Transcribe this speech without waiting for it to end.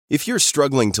If you're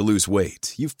struggling to lose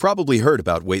weight, you've probably heard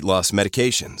about weight loss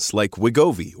medications like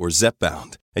Wegovy or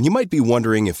Zepbound, and you might be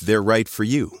wondering if they're right for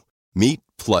you. Meet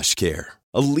PlushCare,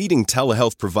 a leading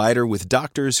telehealth provider with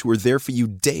doctors who are there for you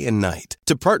day and night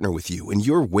to partner with you in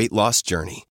your weight loss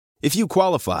journey. If you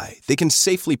qualify, they can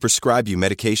safely prescribe you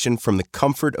medication from the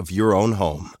comfort of your own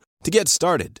home. To get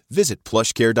started, visit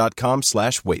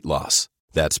plushcare.com/weightloss.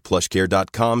 That's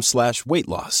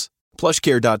plushcare.com/weightloss.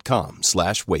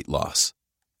 plushcare.com/weightloss.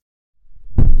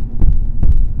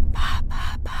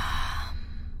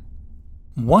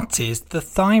 What is the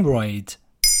thyroid?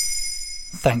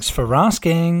 Thanks for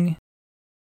asking.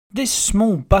 This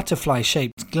small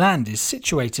butterfly-shaped gland is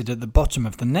situated at the bottom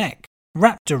of the neck,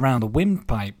 wrapped around the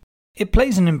windpipe. It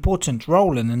plays an important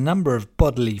role in a number of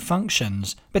bodily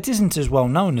functions, but isn't as well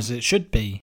known as it should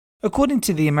be. According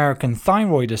to the American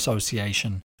Thyroid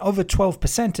Association, over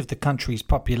 12% of the country's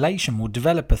population will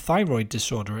develop a thyroid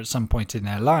disorder at some point in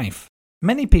their life.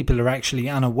 Many people are actually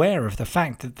unaware of the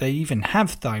fact that they even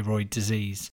have thyroid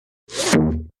disease.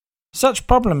 Such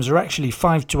problems are actually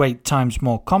 5 to 8 times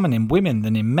more common in women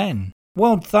than in men.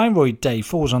 World Thyroid Day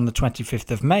falls on the 25th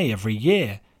of May every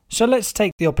year, so let's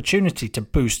take the opportunity to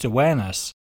boost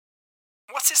awareness.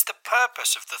 What is the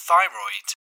purpose of the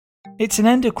thyroid? It's an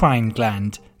endocrine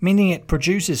gland, meaning it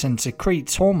produces and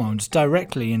secretes hormones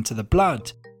directly into the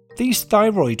blood. These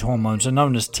thyroid hormones are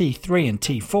known as T3 and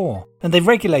T4, and they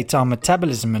regulate our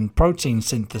metabolism and protein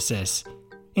synthesis.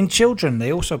 In children,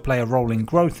 they also play a role in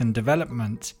growth and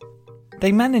development.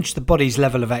 They manage the body's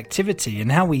level of activity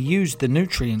and how we use the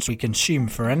nutrients we consume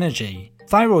for energy.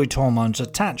 Thyroid hormones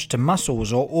attach to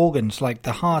muscles or organs like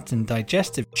the heart and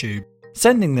digestive tube,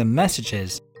 sending them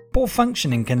messages. Poor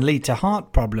functioning can lead to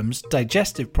heart problems,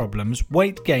 digestive problems,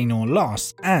 weight gain or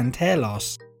loss, and hair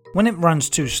loss. When it runs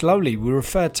too slowly, we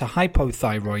refer to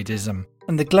hypothyroidism,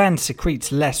 and the gland secretes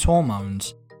less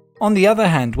hormones. On the other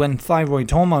hand, when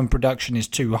thyroid hormone production is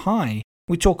too high,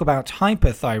 we talk about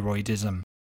hyperthyroidism.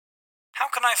 How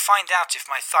can I find out if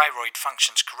my thyroid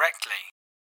functions correctly?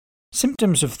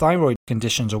 Symptoms of thyroid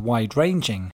conditions are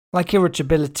wide-ranging, like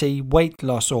irritability, weight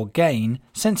loss or gain,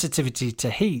 sensitivity to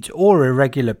heat, or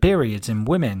irregular periods in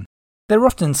women. They're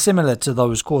often similar to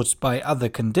those caused by other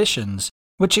conditions,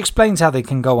 which explains how they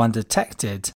can go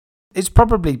undetected. It's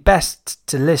probably best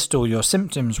to list all your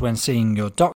symptoms when seeing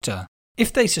your doctor.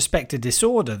 If they suspect a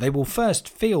disorder, they will first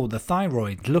feel the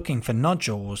thyroid, looking for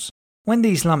nodules. When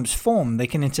these lumps form, they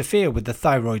can interfere with the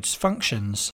thyroid's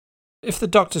functions. If the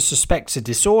doctor suspects a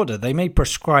disorder, they may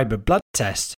prescribe a blood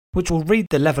test, which will read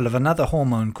the level of another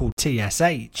hormone called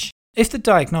TSH. If the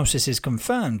diagnosis is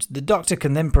confirmed, the doctor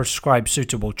can then prescribe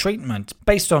suitable treatment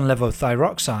based on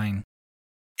levothyroxine.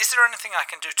 Is there anything I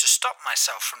can do to stop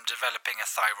myself from developing a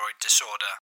thyroid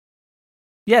disorder?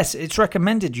 Yes, it's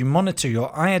recommended you monitor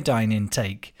your iodine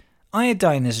intake.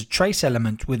 Iodine is a trace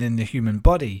element within the human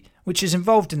body, which is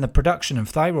involved in the production of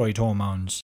thyroid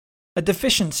hormones. A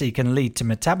deficiency can lead to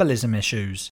metabolism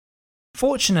issues.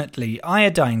 Fortunately,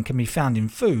 iodine can be found in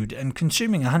food, and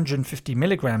consuming 150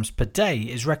 milligrams per day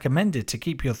is recommended to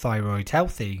keep your thyroid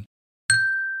healthy.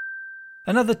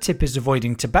 Another tip is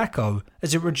avoiding tobacco,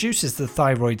 as it reduces the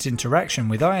thyroid's interaction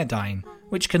with iodine,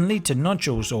 which can lead to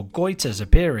nodules or goiters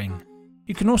appearing.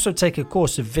 You can also take a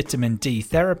course of vitamin D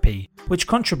therapy, which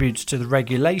contributes to the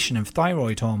regulation of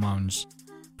thyroid hormones.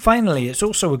 Finally, it's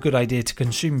also a good idea to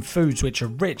consume foods which are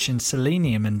rich in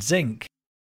selenium and zinc.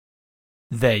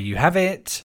 There you have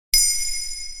it.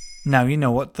 Now you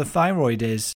know what the thyroid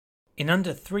is. In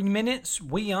under 3 minutes,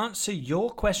 we answer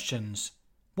your questions.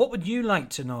 What would you like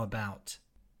to know about?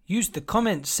 Use the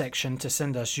comments section to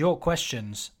send us your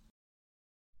questions.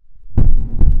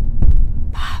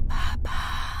 Papa.